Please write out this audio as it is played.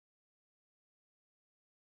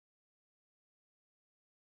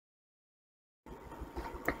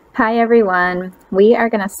Hi everyone. We are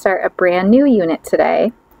going to start a brand new unit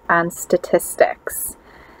today on statistics.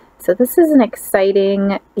 So this is an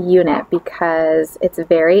exciting unit because it's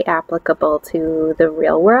very applicable to the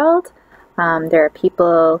real world. There are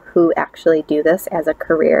people who actually do this as a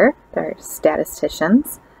career. They're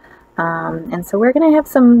statisticians. And so we're going to have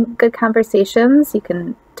some good conversations. You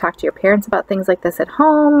can talk to your parents about things like this at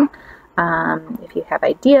home. If you have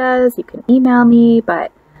ideas, you can email me,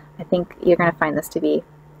 but I think you're going to find this to be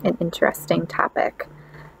an interesting topic.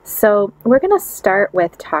 So we're going to start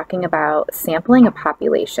with talking about sampling a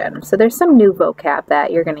population. So there's some new vocab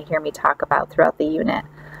that you're going to hear me talk about throughout the unit.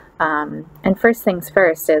 And first things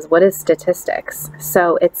first is, what is statistics?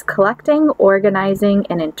 So it's collecting, organizing,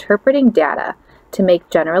 and interpreting data to make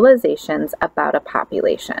generalizations about a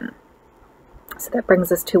population. So that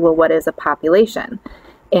brings us to, well, what is a population?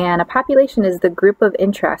 And a population is the group of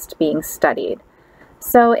interest being studied.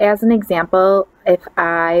 So as an example, if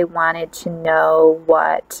I wanted to know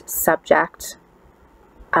what subject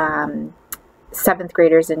 7th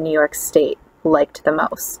graders in New York State liked the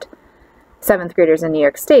most, 7th graders in New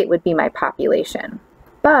York State would be my population.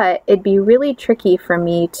 But it'd be really tricky for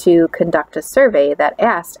me to conduct a survey that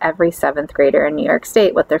asked every 7th grader in New York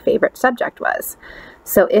State what their favorite subject was.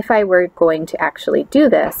 So if I were going to actually do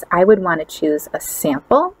this, I would want to choose a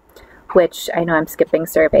sample, which I know I'm skipping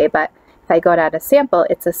survey, but if I go down a sample,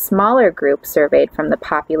 it's a smaller group surveyed from the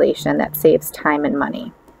population that saves time and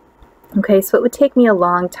money. Okay, so it would take me a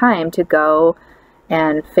long time to go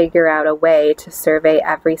and figure out a way to survey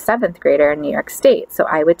every 7th grader in New York State. So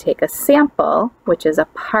I would take a sample, which is a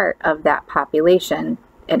part of that population,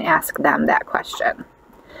 and ask them that question.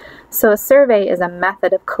 So a survey is a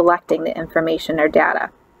method of collecting the information or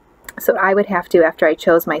data. So I would have to, after I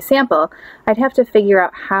chose my sample, I'd have to figure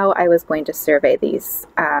out how I was going to survey these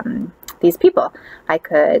people. I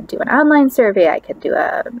could do an online survey, I could do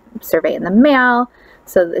a survey in the mail.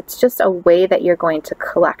 So it's just a way that you're going to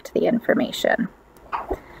collect the information.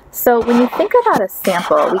 So when you think about a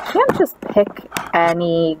sample, we can't just pick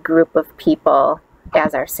any group of people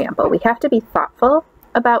as our sample. We have to be thoughtful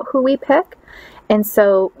about who we pick. And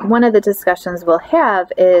so one of the discussions we'll have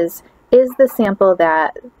is the sample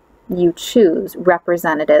that you choose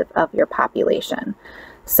representative of your population?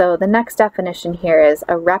 So the next definition here is,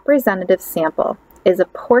 a representative sample is a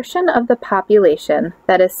portion of the population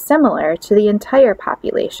that is similar to the entire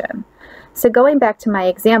population. So going back to my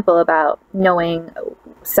example about knowing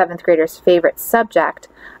 7th graders' favorite subject,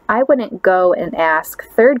 I wouldn't go and ask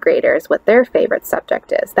 3rd graders what their favorite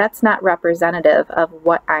subject is. That's not representative of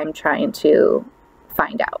what I'm trying to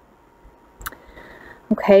find out.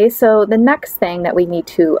 Okay, so the next thing that we need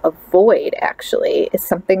to avoid actually is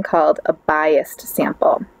something called a biased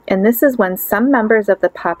sample. And this is when some members of the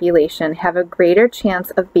population have a greater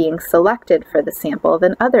chance of being selected for the sample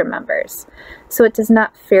than other members. So it does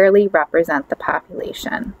not fairly represent the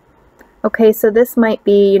population. Okay, so this might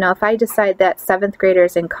be, if I decide that 7th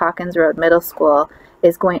graders in Calkins Road Middle School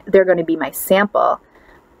they're going to be my sample,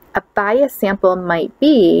 a biased sample might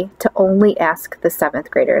be to only ask the 7th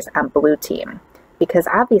graders on blue team, because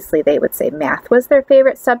obviously they would say math was their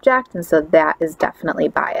favorite subject, and so that is definitely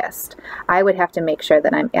biased. I would have to make sure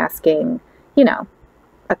that I'm asking, a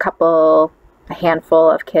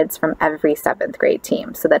handful of kids from every 7th grade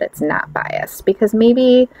team so that it's not biased, because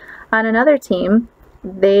maybe on another team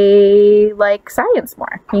they like science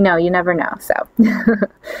more. You never know. So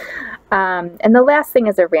and the last thing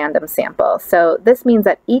is a random sample. So this means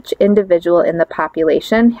that each individual in the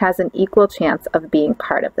population has an equal chance of being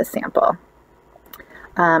part of the sample.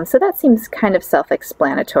 So that seems kind of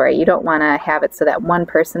self-explanatory. You don't want to have it so that one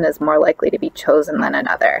person is more likely to be chosen than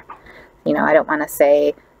another. I don't want to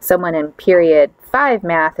say someone in period 5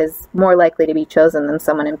 math is more likely to be chosen than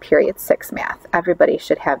someone in period 6 math. Everybody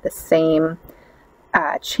should have the same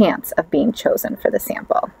chance of being chosen for the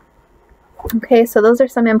sample. Okay, so those are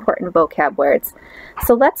some important vocab words.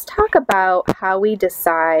 So let's talk about how we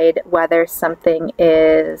decide whether something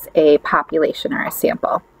is a population or a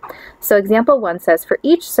sample. So example 1 says, for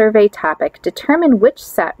each survey topic, determine which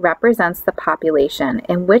set represents the population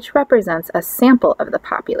and which represents a sample of the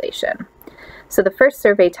population. So the first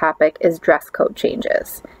survey topic is dress code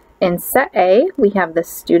changes. In set A, we have the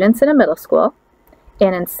students in a middle school,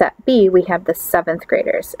 and in set B, we have the 7th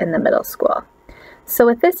graders in the middle school. So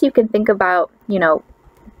with this, you can think about,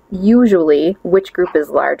 usually which group is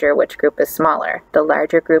larger, which group is smaller. The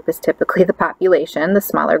larger group is typically the population, the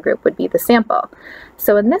smaller group would be the sample.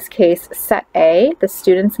 So in this case, set A, the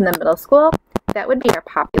students in the middle school, that would be our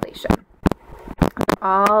population.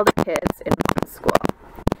 All the kids in one school.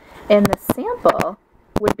 And the sample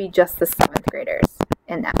would be just the 7th graders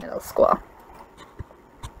in that middle school.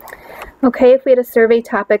 Okay, if we had a survey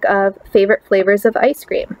topic of favorite flavors of ice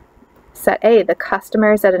cream. Set A, the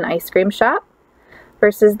customers at an ice cream shop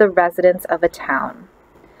versus the residents of a town.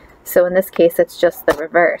 So in this case, it's just the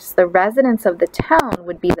reverse. The residents of the town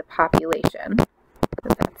would be the population.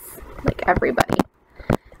 That's like everybody.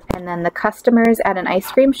 And then the customers at an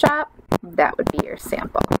ice cream shop, that would be your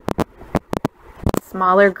sample.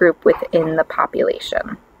 Smaller group within the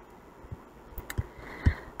population.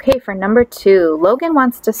 Okay, for number 2, Logan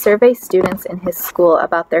wants to survey students in his school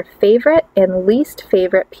about their favorite and least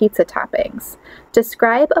favorite pizza toppings.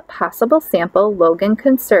 Describe a possible sample Logan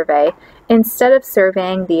can survey instead of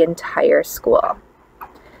surveying the entire school.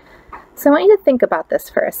 So I want you to think about this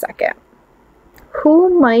for a second.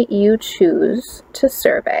 Who might you choose to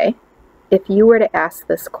survey if you were to ask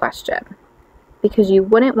this question? Because you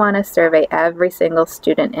wouldn't want to survey every single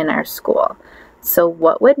student in our school. So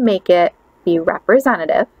what would make it be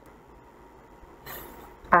representative,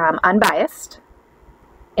 unbiased,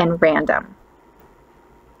 and random?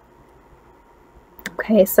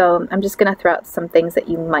 Okay, so I'm just going to throw out some things that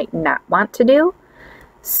you might not want to do.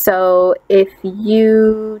 So if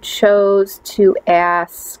you chose to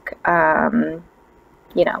ask,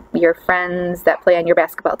 your friends that play on your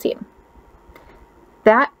basketball team,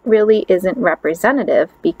 that really isn't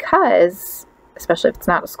representative because, especially if it's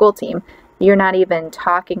not a school team, you're not even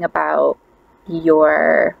talking about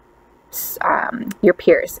your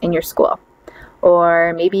peers in your school.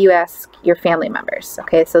 Or maybe you ask your family members.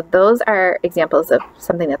 Okay, so those are examples of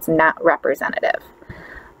something that's not representative.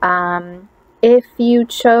 If you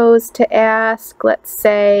chose to ask, let's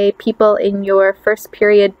say, people in your first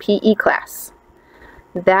period PE class,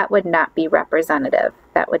 that would not be representative.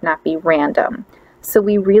 That would not be random. So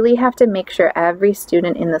we really have to make sure every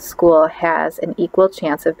student in the school has an equal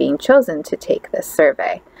chance of being chosen to take this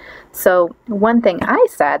survey. So one thing I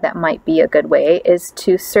said that might be a good way is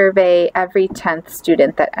to survey every 10th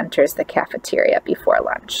student that enters the cafeteria before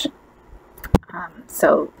lunch.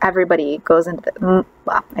 So everybody goes into the,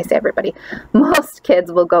 well, I say everybody, most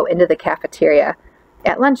kids will go into the cafeteria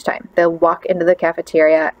at lunchtime. They'll walk into the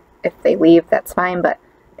cafeteria. If they leave, that's fine, but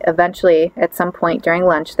eventually, at some point during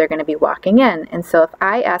lunch, they're going to be walking in. And so if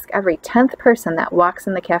I ask every 10th person that walks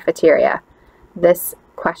in the cafeteria this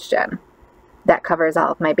question, that covers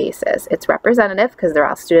all of my bases. It's representative because they're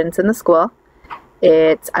all students in the school.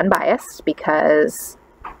 It's unbiased because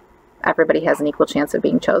everybody has an equal chance of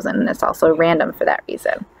being chosen, and it's also random for that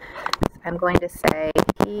reason. I'm going to say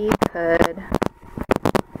he could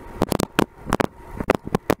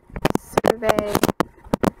survey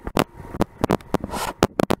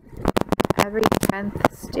every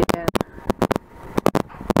 10th student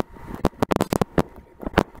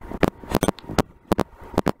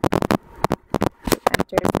who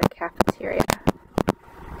enters the cafeteria.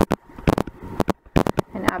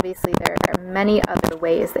 And obviously there are many other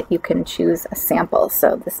ways that you can choose a sample,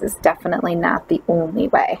 so this is definitely not the only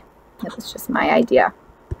way. This is just my idea.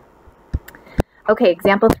 Okay,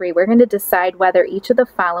 example 3, we're going to decide whether each of the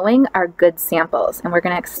following are good samples, and we're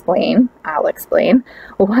going to explain, I'll explain,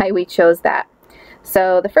 why we chose that.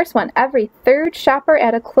 So the first one, every 3rd shopper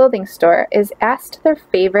at a clothing store is asked their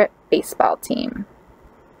favorite baseball team.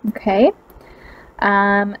 Okay,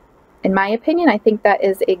 in my opinion, I think that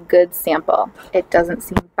is a good sample. It doesn't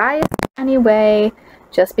seem biased in any way.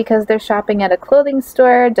 Just because they're shopping at a clothing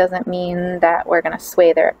store doesn't mean that we're going to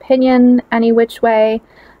sway their opinion any which way.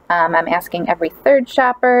 I'm asking every 3rd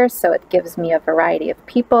shopper, so it gives me a variety of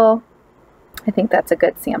people. I think that's a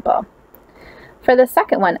good sample. For the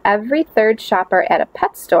second one, every 3rd shopper at a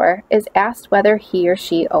pet store is asked whether he or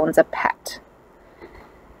she owns a pet.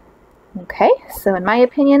 Okay, so in my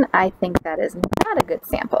opinion, I think that is not a good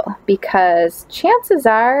sample because chances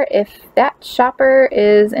are if that shopper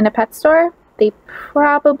is in a pet store, they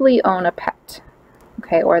probably own a pet,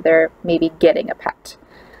 okay, or they're maybe getting a pet.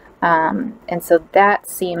 And so that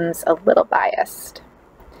seems a little biased.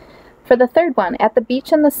 For the third one, at the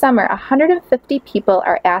beach in the summer, 150 people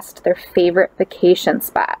are asked their favorite vacation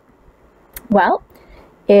spot. Well,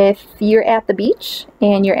 if you're at the beach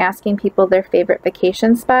and you're asking people their favorite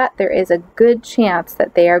vacation spot, there is a good chance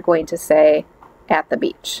that they are going to say at the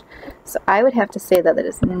beach. So I would have to say that it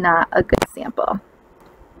is not a good sample.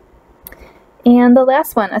 And the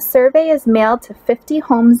last one, a survey is mailed to 50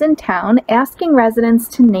 homes in town asking residents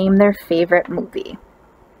to name their favorite movie.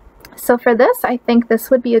 So for this, I think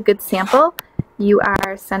this would be a good sample. You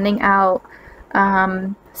are sending out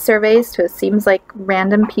surveys to, it seems like,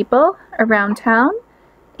 random people around town,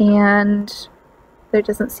 and there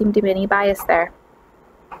doesn't seem to be any bias there.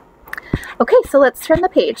 Okay, so let's turn the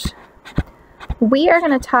page. we are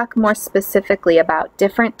going to talk more specifically about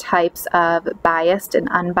different types of biased and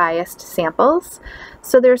unbiased samples.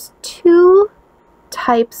 So there's two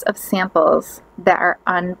types of samples that are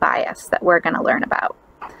unbiased that we're going to learn about.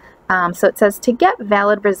 So it says, to get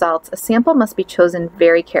valid results, a sample must be chosen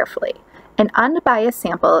very carefully. An unbiased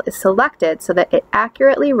sample is selected so that it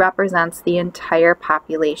accurately represents the entire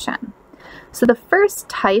population. So the first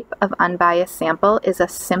type of unbiased sample is a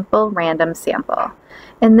simple random sample.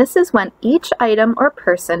 And this is when each item or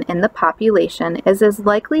person in the population is as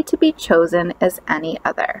likely to be chosen as any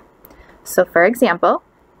other. So for example,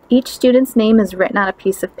 each student's name is written on a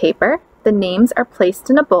piece of paper, the names are placed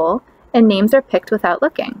in a bowl, and names are picked without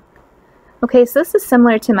looking. Okay, so this is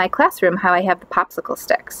similar to my classroom, how I have the popsicle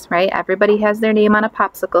sticks, right? Everybody has their name on a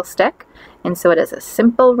popsicle stick, and so it is a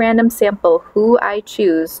simple random sample who I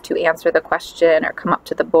choose to answer the question or come up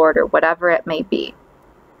to the board or whatever it may be.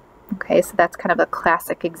 Okay, so that's kind of a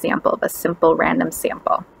classic example of a simple random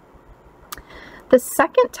sample. The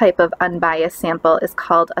second type of unbiased sample is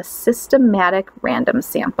called a systematic random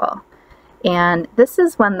sample. And this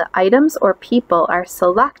is when the items or people are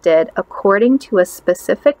selected according to a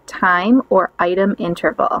specific time or item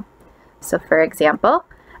interval. So for example,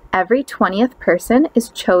 every 20th person is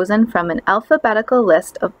chosen from an alphabetical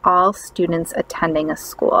list of all students attending a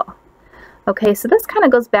school. Okay, so this kind of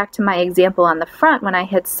goes back to my example on the front when I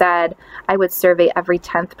had said I would survey every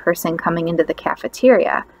 10th person coming into the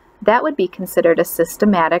cafeteria. That would be considered a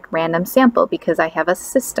systematic random sample because I have a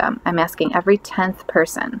system. I'm asking every 10th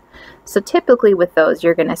person. So typically with those,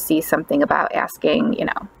 you're going to see something about asking,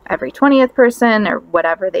 every 20th person or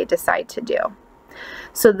whatever they decide to do.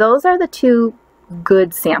 So those are the two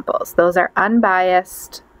good samples. Those are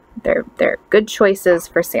unbiased. They're good choices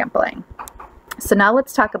for sampling. So now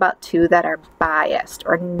let's talk about two that are biased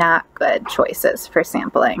or not good choices for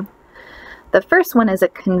sampling. The first one is a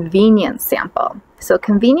convenience sample. So a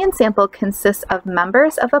convenience sample consists of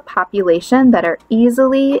members of a population that are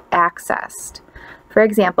easily accessed. For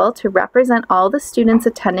example, to represent all the students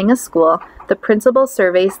attending a school, the principal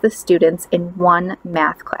surveys the students in one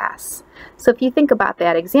math class. So if you think about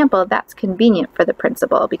that example, that's convenient for the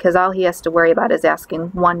principal because all he has to worry about is asking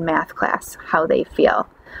one math class how they feel.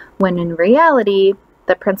 When in reality,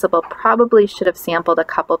 the principal probably should have sampled a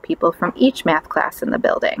couple people from each math class in the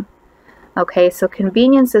building. Okay, so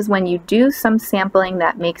convenience is when you do some sampling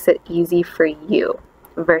that makes it easy for you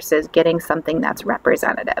versus getting something that's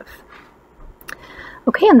representative.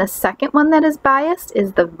 Okay, and the second one that is biased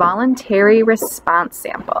is the voluntary response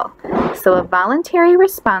sample. So a voluntary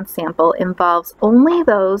response sample involves only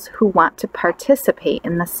those who want to participate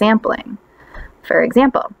in the sampling. For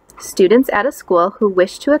example, students at a school who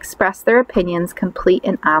wish to express their opinions complete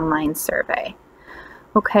an online survey.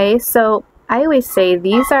 Okay, so I always say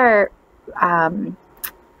these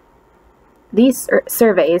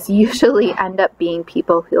surveys usually end up being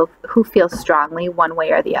people who feel strongly one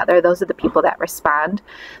way or the other. Those are the people that respond.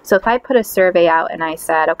 So if I put a survey out and I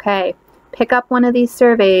said, okay, pick up one of these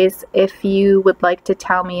surveys if you would like to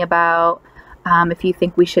tell me about if you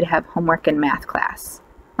think we should have homework in math class.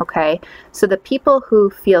 Okay, so the people who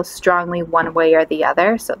feel strongly one way or the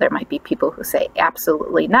other, so there might be people who say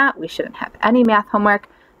absolutely not, we shouldn't have any math homework,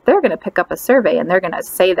 they're going to pick up a survey and they're going to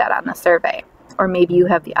say that on the survey. Or maybe you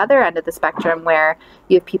have the other end of the spectrum where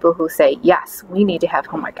you have people who say, yes, we need to have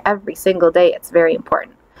homework every single day, it's very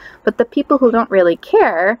important. But the people who don't really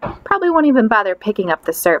care probably won't even bother picking up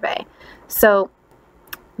the survey. So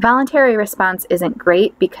voluntary response isn't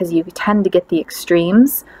great because you tend to get the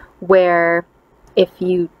extremes where if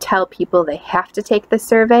you tell people they have to take the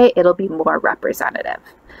survey, it'll be more representative.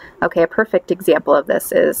 Okay, a perfect example of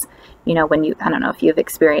this is, when I don't know if you've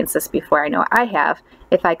experienced this before, I know I have,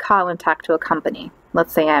 if I call and talk to a company,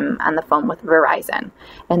 let's say I'm on the phone with Verizon,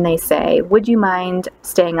 and they say, would you mind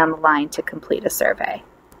staying on the line to complete a survey?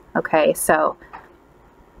 Okay, so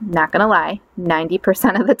not gonna lie,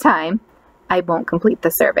 90% of the time, I won't complete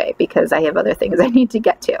the survey because I have other things I need to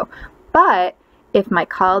get to. But if my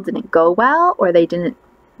call didn't go well or they didn't,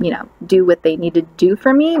 do what they needed to do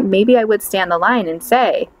for me, maybe I would stay on the line and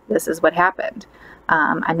say, this is what happened.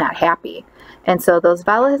 I'm not happy. And so those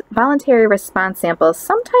voluntary response samples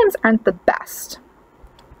sometimes aren't the best.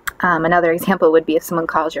 Another example would be if someone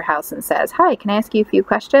calls your house and says, hi, can I ask you a few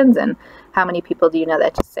questions? And how many people do you know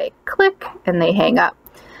that just say click and they hang up?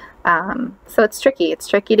 So it's tricky. It's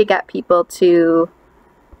tricky to get people to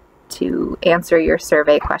answer your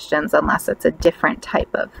survey questions unless it's a different type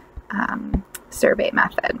of survey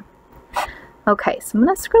method. Okay, so I'm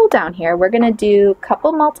going to scroll down here. We're going to do a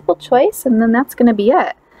couple multiple choice and then that's going to be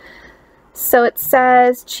it. So it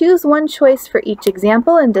says choose one choice for each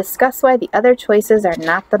example and discuss why the other choices are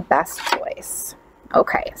not the best choice. choice.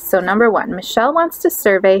 Okay, so number 1, Michelle wants to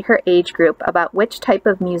survey her age group about which type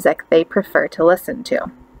of music they prefer to listen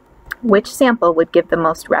to. Which sample would give the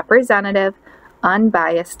most representative,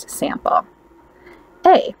 unbiased sample?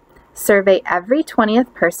 A, survey every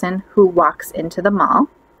 20th person who walks into the mall.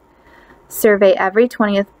 Survey every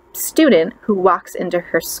 20th student who walks into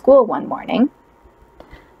her school one morning.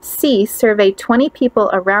 C, survey 20 people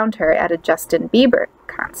around her at a Justin Bieber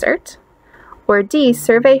concert. Or D,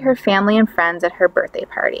 survey her family and friends at her birthday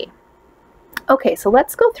party. Okay, so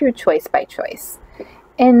let's go through choice by choice.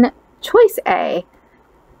 In choice A,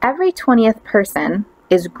 every 20th person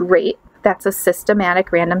is great. That's a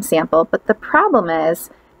systematic random sample, but the problem is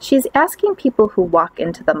she's asking people who walk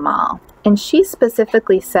into the mall, and she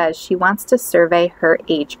specifically says she wants to survey her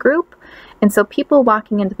age group, and so people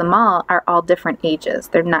walking into the mall are all different ages.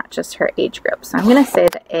 They're not just her age group. So I'm going to say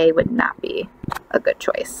that A would not be a good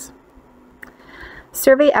choice.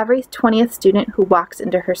 Survey every 20th student who walks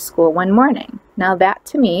into her school one morning. Now that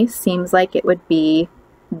to me seems like it would be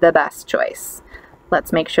the best choice.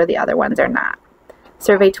 Let's make sure the other ones are not.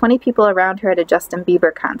 Survey 20 people around her at a Justin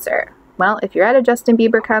Bieber concert. Well, if you're at a Justin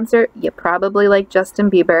Bieber concert, you probably like Justin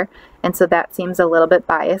Bieber, and so that seems a little bit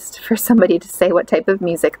biased for somebody to say what type of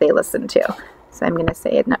music they listen to. So I'm going to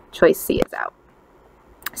say choice C is out.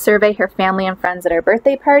 Survey her family and friends at her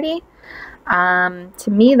birthday party. To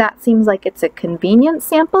me, that seems like it's a convenient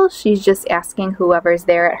sample. She's just asking whoever's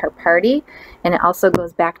there at her party, and it also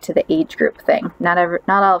goes back to the age group thing. Not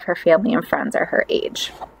all of her family and friends are her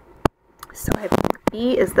age. So I think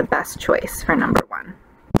B is the best choice for number 1.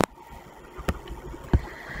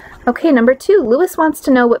 Okay, number 2, Lewis wants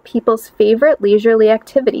to know what people's favorite leisurely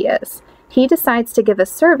activity is. He decides to give a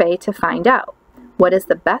survey to find out. What is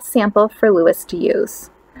the best sample for Lewis to use?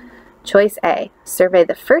 Choice A, survey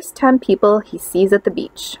the first 10 people he sees at the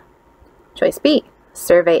beach. Choice B,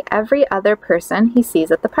 survey every other person he sees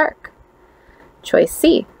at the park. Choice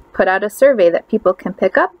C, put out a survey that people can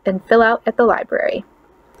pick up and fill out at the library.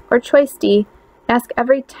 Or choice D, ask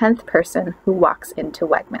every 10th person who walks into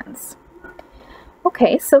Wegmans.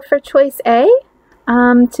 Okay, so for choice A,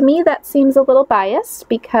 to me that seems a little biased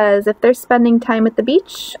because if they're spending time at the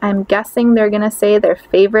beach, I'm guessing they're going to say their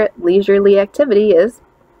favorite leisurely activity is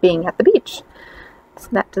being at the beach. So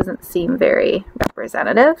that doesn't seem very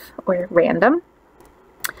representative or random.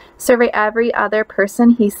 Survey every other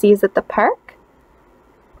person he sees at the park.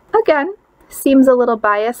 Again, seems a little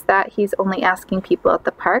biased that he's only asking people at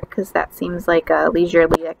the park because that seems like a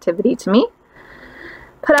leisurely activity to me.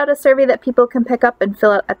 Put out a survey that people can pick up and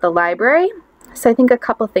fill out at the library. So I think a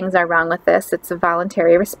couple things are wrong with this. It's a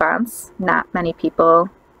voluntary response. Not many people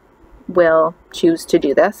will choose to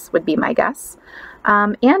do this, would be my guess.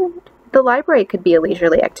 And the library could be a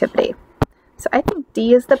leisurely activity. So I think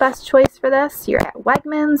D is the best choice for this. You're at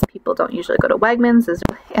Wegmans. People don't usually go to Wegmans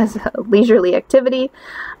as a leisurely activity.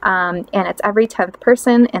 And it's every 10th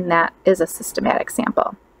person, and that is a systematic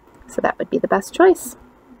sample. So that would be the best choice.